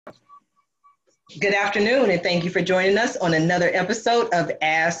Good afternoon, and thank you for joining us on another episode of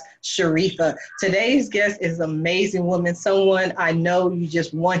Ask Sharifah. Today's guest is an amazing woman, someone I know you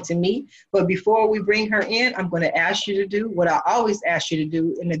just want to meet. But before we bring her in, I'm going to ask you to do what I always ask you to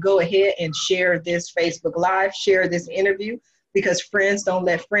do, and to go ahead and share this Facebook Live, share this interview, because friends don't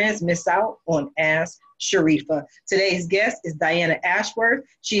let friends miss out on Ask Sharifah. Today's guest is Diana Ashworth.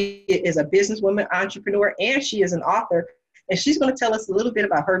 She is a businesswoman, entrepreneur, and she is an author. And she's going to tell us a little bit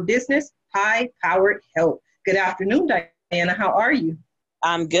about her business, High Powered Health. Good afternoon, Diana. How are you?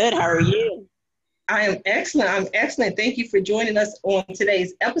 I'm good. How are you? I am excellent. I'm excellent. Thank you for joining us on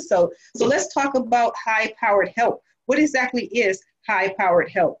today's episode. So let's talk about High Powered Health. What exactly is High Powered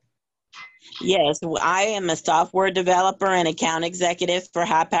Health? Yes, I am a software developer and account executive for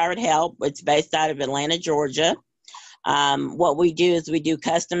High Powered Health. It's based out of Atlanta, Georgia. What we do is we do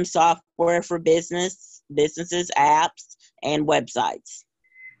custom software for businesses, apps, and websites.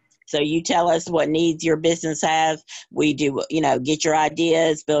 So you tell us what needs your business have. We do, get your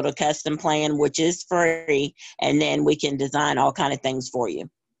ideas, build a custom plan, which is free, and then we can design all kind of things for you.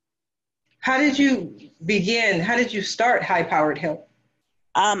 How did you begin? How did you start High Powered Health?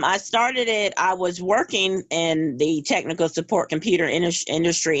 I started it, I was working in the technical support computer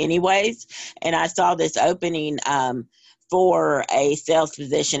industry anyways, and I saw this opening for a sales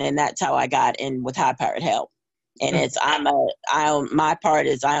position, and that's how I got in with High Powered Health. And I own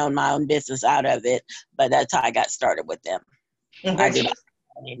my own business out of it, but that's how I got started with them. Okay. I did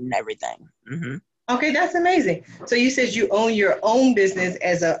and everything. Mm-hmm. Okay, that's amazing. So you said you own your own business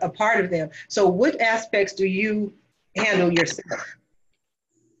as a part of them. So what aspects do you handle yourself?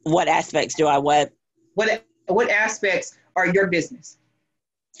 What aspects do I what? What aspects are your business?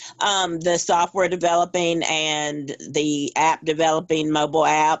 The software developing and the app developing, mobile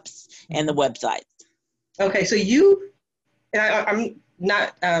apps, and the websites. Okay, so I'm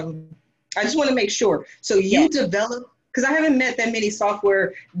not, I just want to make sure. So you develop, because I haven't met that many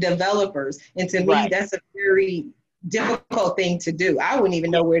software developers. And to me, that's a very difficult thing to do. I wouldn't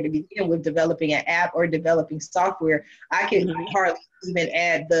even know where to begin with developing an app or developing software. I could hardly even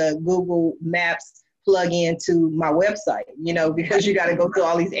add the Google Maps plug-in to my website, because you got to go through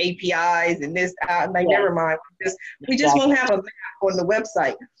all these APIs and this. I'm like, never mind. We just won't have a map on the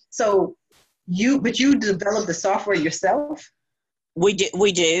website. So you develop the software yourself? We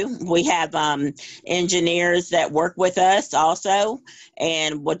do. We have engineers that work with us also,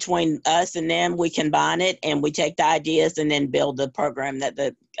 and between us and them, we combine it and we take the ideas and then build the program that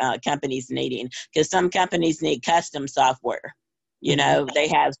the company's needing. Because some companies need custom software. They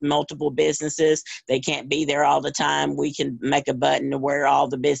have multiple businesses. They can't be there all the time. We can make a button to where all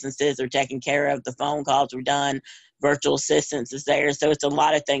the businesses are taken care of. The phone calls are done. Virtual assistance is there. So it's a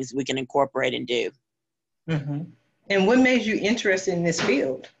lot of things we can incorporate and do. Mm-hmm. And what made you interested in this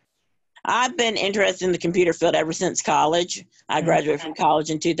field? I've been interested in the computer field ever since college. I graduated from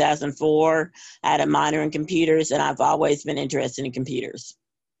college in 2004. I had a minor in computers, and I've always been interested in computers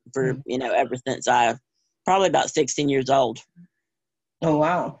for, ever since probably about 16 years old. Oh,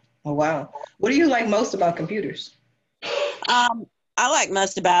 wow. Oh, wow. What do you like most about computers? I like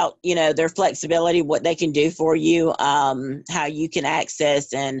most about, their flexibility, what they can do for you, how you can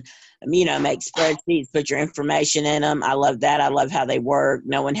access and, make spreadsheets, put your information in them. I love that. I love how they work,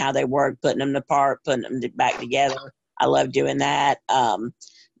 knowing how they work, putting them apart, putting them back together. I love doing that.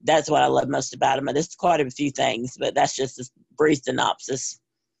 That's what I love most about them. There's quite a few things, but that's just a brief synopsis.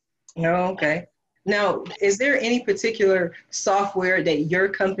 Oh, okay. Now, is there any particular software that your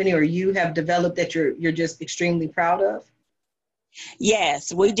company or you have developed that you're just extremely proud of?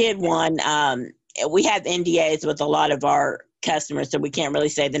 Yes, we did one. We have NDAs with a lot of our customers, so we can't really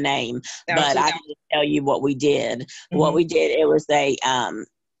say the name, but I can just tell you what we did. Mm-hmm. What we did, it was a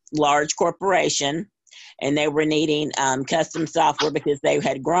large corporation, and they were needing custom software because they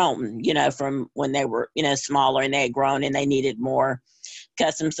had grown, from when they were, smaller, and they had grown and they needed more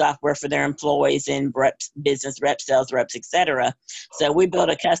custom software for their employees and reps, business reps, sales reps, etc. So we built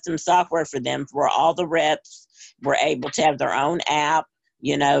a custom software for them where all the reps were able to have their own app,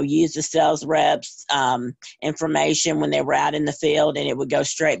 use the sales reps information when they were out in the field, and it would go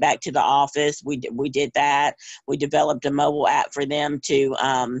straight back to the office. We did that. We developed a mobile app for them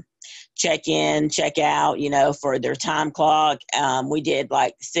to check in, check out, for their time clock. We did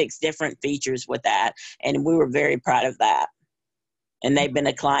like 6 different features with that, and we were very proud of that. And they've been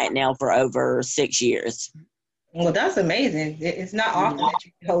a client now for over 6 years. Well, that's amazing. It's not often that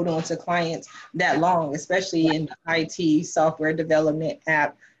you can hold on to clients that long, especially in the IT software development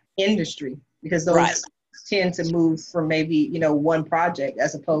app industry, because those tend to move from maybe, one project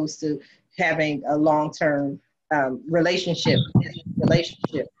as opposed to having a long-term relationship.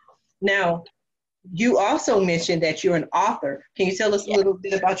 Now, you also mentioned that you're an author. Can you tell us a little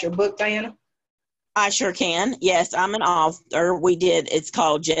bit about your book, Diana? I sure can. Yes, I'm an author. It's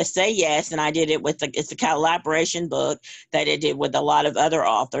called Just Say Yes, and I did it it's a collaboration book that I did with a lot of other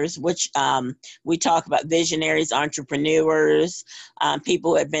authors, which we talk about visionaries, entrepreneurs,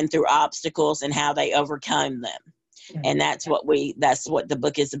 people who have been through obstacles and how they overcome them. And that's what the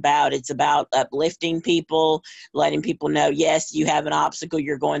book is about. It's about uplifting people, letting people know, yes, you have an obstacle,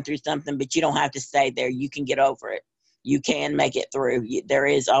 you're going through something, but you don't have to stay there. You can get over it. You can make it through. There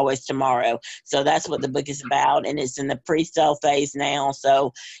is always tomorrow. So that's what the book is about. And it's in the pre-sale phase now.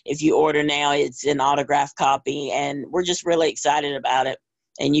 So if you order now, it's an autographed copy, and we're just really excited about it.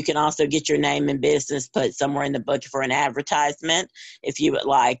 And you can also get your name and business put somewhere in the book for an advertisement if you would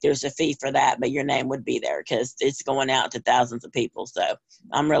like. There's a fee for that, but your name would be there because it's going out to thousands of people. So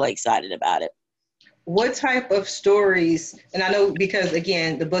I'm really excited about it. What type of stories, and I know because,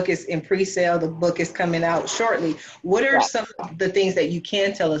 again, the book is in pre-sale, the book is coming out shortly. What are some of the things that you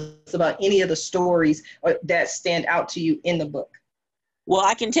can tell us about any of the stories that stand out to you in the book? Well,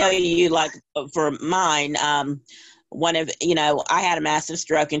 I can tell you, like, for mine, I had a massive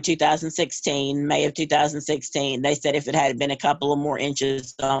stroke in 2016, May of 2016. They said if it had been a couple of more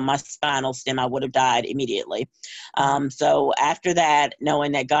inches on my spinal stem, I would have died immediately. So after that,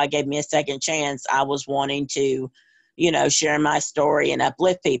 knowing that God gave me a second chance, I was wanting to, share my story and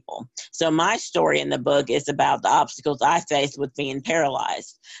uplift people. So my story in the book is about the obstacles I faced with being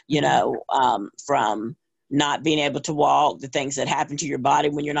paralyzed, from not being able to walk, the things that happen to your body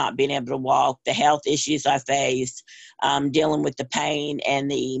when you're not being able to walk, the health issues I faced, dealing with the pain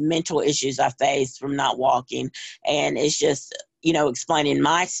and the mental issues I faced from not walking. And it's just, explaining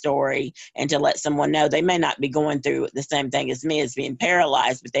my story and to let someone know they may not be going through the same thing as me as being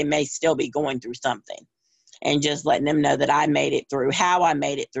paralyzed, but they may still be going through something. And just letting them know that I made it through, how I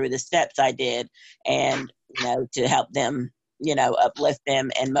made it through, the steps I did, and, to help them, uplift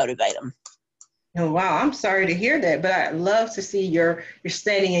them and motivate them. Oh, wow. I'm sorry to hear that, but I love to see you're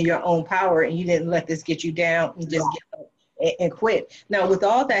standing in your own power and you didn't let this get you down and just get up and quit. Now, with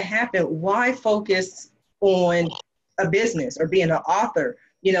all that happened, why focus on a business or being an author?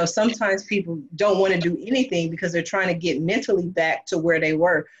 Sometimes people don't want to do anything because they're trying to get mentally back to where they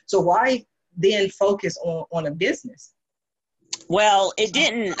were. So why then focus on a business? Well,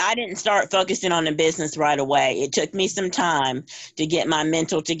 I didn't start focusing on the business right away. It took me some time to get my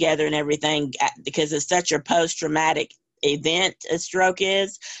mental together and everything because it's such a post-traumatic event a stroke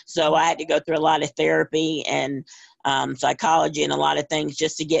is. So I had to go through a lot of therapy and psychology and a lot of things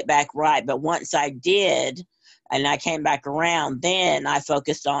just to get back right. But once I did, and I came back around, then I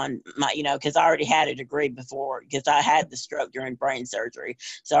focused on my, because I already had a degree before, because I had the stroke during brain surgery.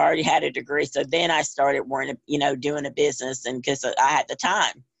 So I already had a degree. So then I started doing a business, and because I had the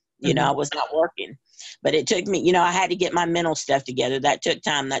time, I was not working. But it took me, I had to get my mental stuff together. That took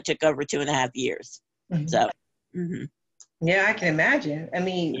time. That took over 2.5 years. So. Yeah, I can imagine. I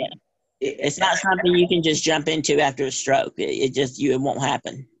mean, it's not something you can just jump into after a stroke. It won't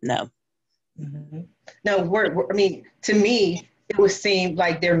happen. No. Now, to me, it would seem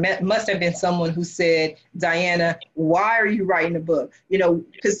like there must have been someone who said, Diana, why are you writing a book?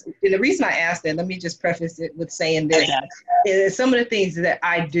 Because the reason I asked that, let me just preface it with saying this. Is some of the things that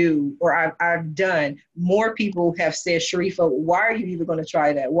I do or I've done, more people have said, Sharifah, why are you even going to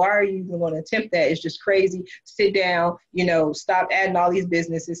try that? Why are you even going to attempt that? It's just crazy. Sit down, stop adding all these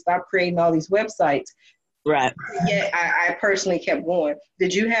businesses, stop creating all these websites. Right. Yeah, I personally kept going.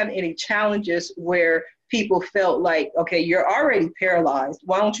 Did you have any challenges where people felt like, okay, you're already paralyzed,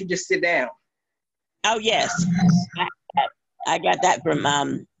 why don't you just sit down? Oh, yes. I got that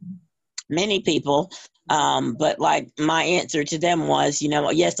from many people. But like my answer to them was,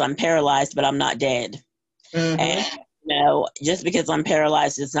 yes, I'm paralyzed, but I'm not dead. And, just because I'm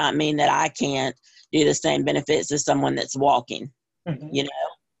paralyzed does not mean that I can't do the same benefits as someone that's walking,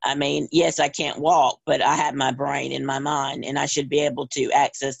 I mean, yes, I can't walk, but I have my brain and my mind, and I should be able to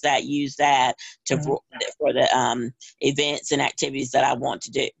access that, use that for the events and activities that I want to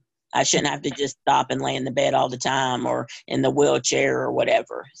do. I shouldn't have to just stop and lay in the bed all the time or in the wheelchair or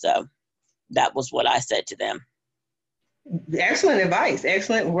whatever. So that was what I said to them. Excellent advice,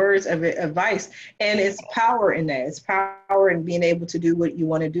 excellent words of advice. And it's power in that. It's power in being able to do what you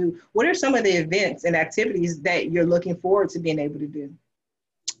want to do. What are some of the events and activities that you're looking forward to being able to do?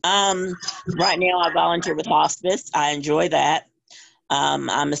 Right now I volunteer with hospice. I enjoy that.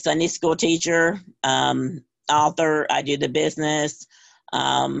 I'm a Sunday school teacher, author. I do the business.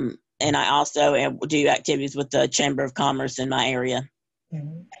 And I also do activities with the Chamber of Commerce in my area.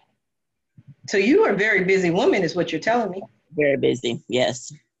 So you are a very busy woman is what you're telling me. Very busy,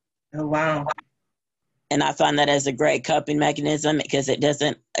 yes. Oh, wow. And I find that as a great coping mechanism because it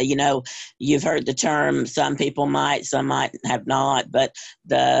doesn't, you've heard the term, some people might, some might have not, but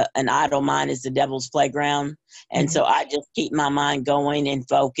an idle mind is the devil's playground. And so I just keep my mind going and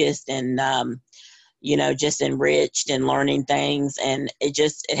focused and, just enriched and learning things. And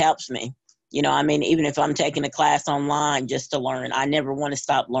it helps me. Even if I'm taking a class online just to learn, I never want to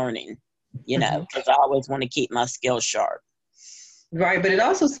stop learning, because I always want to keep my skills sharp. Right. But it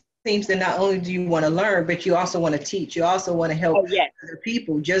also seems that not only do you want to learn, but you also want to teach. You also want to help other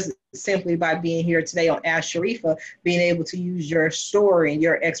people just simply by being here today on Ask Sharifah, being able to use your story and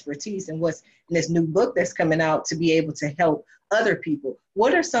your expertise and what's in this new book that's coming out to be able to help other people.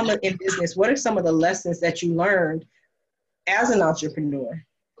 What are some of the lessons that you learned as an entrepreneur?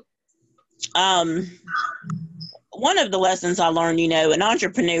 One of the lessons I learned, an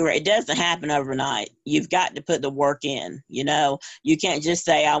entrepreneur, it doesn't happen overnight. You've got to put the work in, You can't just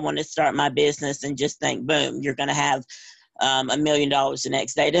say, I want to start my business and just think, boom, you're going to have $1 million the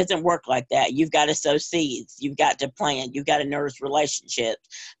next day. It doesn't work like that. You've got to sow seeds. You've got to plan. You've got to nurse relationships.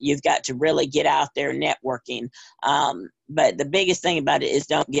 You've got to really get out there networking. But the biggest thing about it is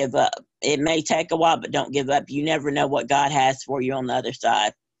don't give up. It may take a while, but don't give up. You never know what God has for you on the other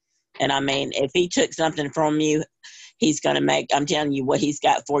side. And if he took something from you, he's going to I'm telling you, what he's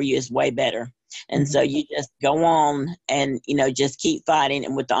got for you is way better. And so you just go on and, just keep fighting.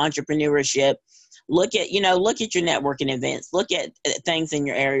 And with the entrepreneurship, look at your networking events, look at things in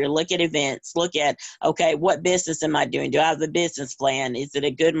your area, look at events, look at, okay, what business am I doing? Do I have a business plan? Is it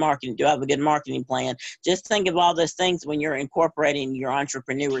a good marketing? Do I have a good marketing plan? Just think of all those things when you're incorporating your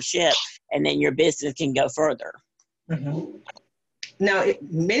entrepreneurship, and then your business can go further. Mm-hmm. Now,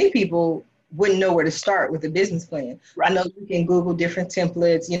 many people wouldn't know where to start with a business plan. Right. I know you can Google different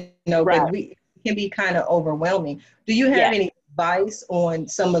templates, but it can be kind of overwhelming. Do you have any advice on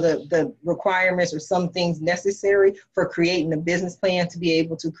some of the requirements or some things necessary for creating a business plan to be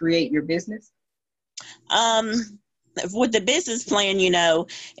able to create your business? With the business plan,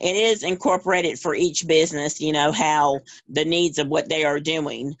 it is incorporated for each business, how the needs of what they are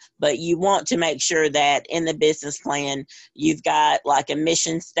doing. But you want to make sure that in the business plan, you've got like a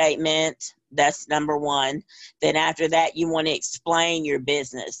mission statement. That's number one. Then after that, you want to explain your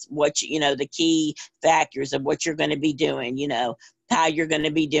business, what, the key factors of what you're going to be doing, how you're going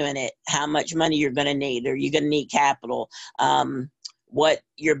to be doing it, how much money you're going to need. Are you going to need capital? What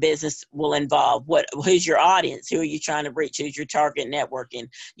your business will involve, who's your audience, who are you trying to reach, who's your target networking.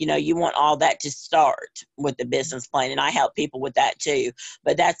 You want all that to start with the business plan. And I help people with that too,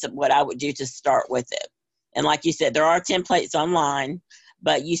 but that's what I would do to start with it. And like you said, there are templates online,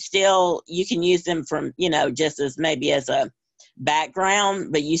 but you can use them from, just as maybe as a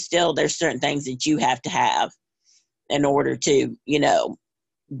background, but there's certain things that you have to have in order to,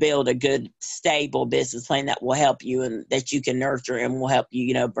 build a good, stable business plan that will help you and that you can nurture and will help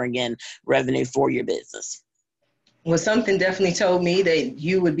you, bring in revenue for your business. Well, something definitely told me that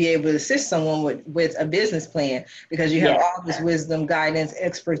you would be able to assist someone with a business plan because you have all this wisdom, guidance,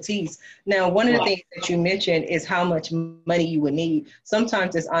 expertise. Now, one of the things that you mentioned is how much money you would need.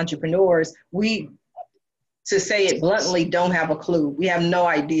 Sometimes as entrepreneurs, to say it bluntly, don't have a clue. We have no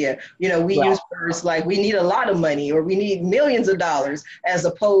idea. We use words like we need a lot of money or we need millions of dollars, as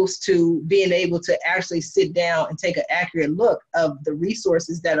opposed to being able to actually sit down and take an accurate look of the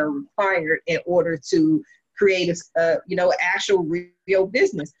resources that are required in order to create actual real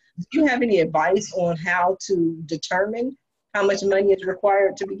business. Do you have any advice on how to determine how much money is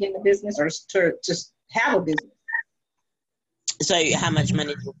required to begin a business or to just have a business? So how much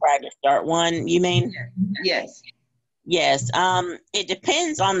money is required to start one, you mean? Yes. Yes. It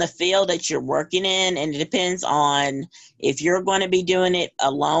depends on the field that you're working in, and it depends on if you're going to be doing it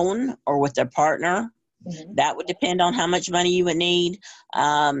alone or with a partner. Mm-hmm. That would depend on how much money you would need.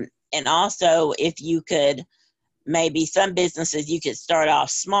 And also if you could, maybe some businesses you could start off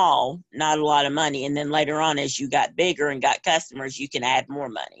small, not a lot of money. And then later on, as you got bigger and got customers, you can add more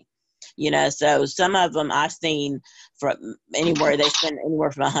money. So some of them I've seen they spend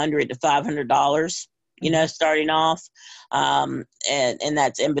anywhere from $100 to $500, starting off. And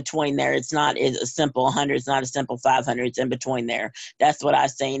that's in between there. It's not a simple 100. It's not a simple 500. It's in between there. That's what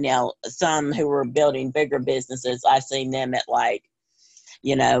I've seen. Now, some who are building bigger businesses, I've seen them at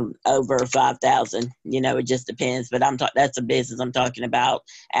over 5,000, it just depends, but that's a business I'm talking about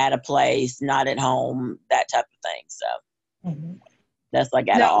at a place, not at home, that type of thing. So that's like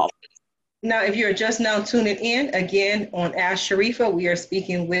at an office. Now, if you're just now tuning in, again, on Ask Sharifah, we are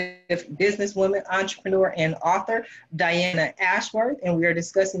speaking with businesswoman, entrepreneur, and author, Diana Ashworth, and we are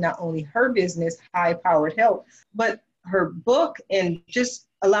discussing not only her business, High Powered Health, but her book and just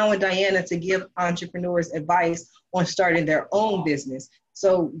allowing Diana to give entrepreneurs advice on starting their own business.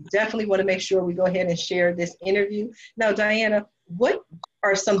 So definitely want to make sure we go ahead and share this interview. Now, Diana, what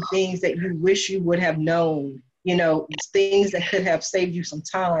are some things that you wish you would have known, you know, things that could have saved you some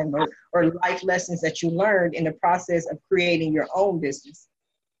time, or life lessons that you learned in the process of creating your own business?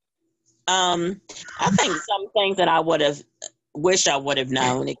 I think some things that I would have wish I would have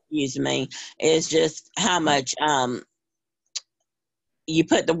known, excuse me, is just how much you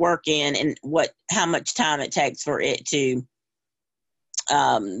put the work in and how much time it takes for it to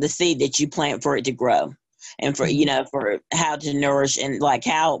the seed that you plant for it to grow, and for for how to nourish, and like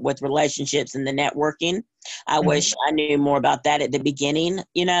how with relationships and the networking. I wish I knew more about that at the beginning,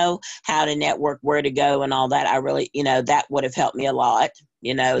 how to network, where to go and all that. I really, that would have helped me a lot.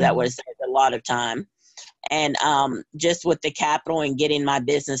 That would have saved a lot of time. And just with the capital and getting my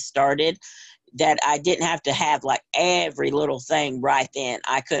business started, that I didn't have to have like every little thing right then.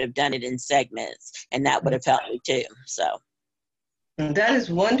 I could have done it in segments, and that would have helped me too. So. That is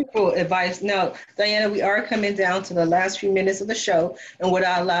wonderful advice. Now, Diana, we are coming down to the last few minutes of the show. And what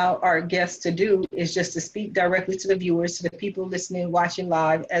I allow our guests to do is just to speak directly to the viewers, to the people listening, watching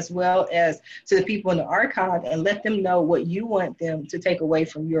live, as well as to the people in the archive, and let them know what you want them to take away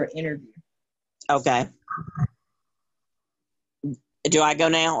from your interview. Okay. Do I go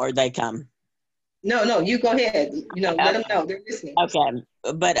now or they come? No, you go ahead. Let them know they're listening. Okay.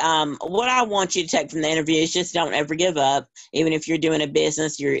 But what I want you to take from the interview is just don't ever give up. Even if you're doing a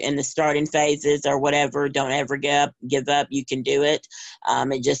business, you're in the starting phases or whatever, don't ever give up. You can do it.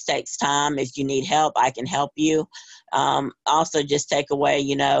 It just takes time. If you need help, I can help you. Also, just take away,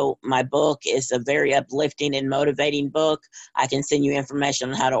 my book is a very uplifting and motivating book. I can send you information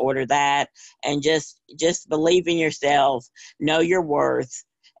on how to order that. And just believe in yourself, know your worth,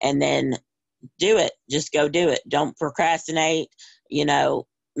 and then do it. Just go do it. Don't procrastinate.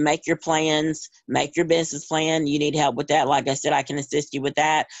 Make your plans, make your business plan. You need help with that. Like I said, I can assist you with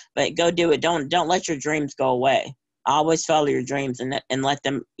that, but go do it. Don't let your dreams go away. Always follow your dreams and let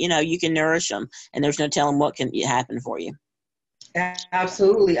them, you can nourish them, and there's no telling what can happen for you.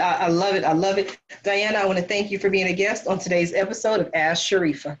 Absolutely. I love it. I love it. Diana, I want to thank you for being a guest on today's episode of Ask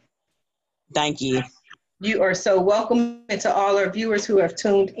Sharifah. Thank you. You are so welcome. And to all our viewers who have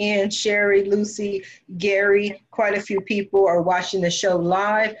tuned in, Sherry, Lucy, Gary, quite a few people are watching the show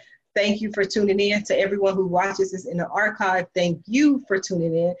live. Thank you for tuning in. To everyone who watches this in the archive, thank you for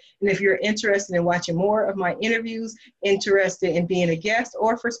tuning in. And if you're interested in watching more of my interviews, interested in being a guest,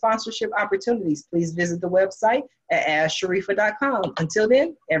 or for sponsorship opportunities, please visit the website at AskSharifah.com. Until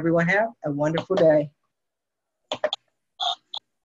then, everyone have a wonderful day.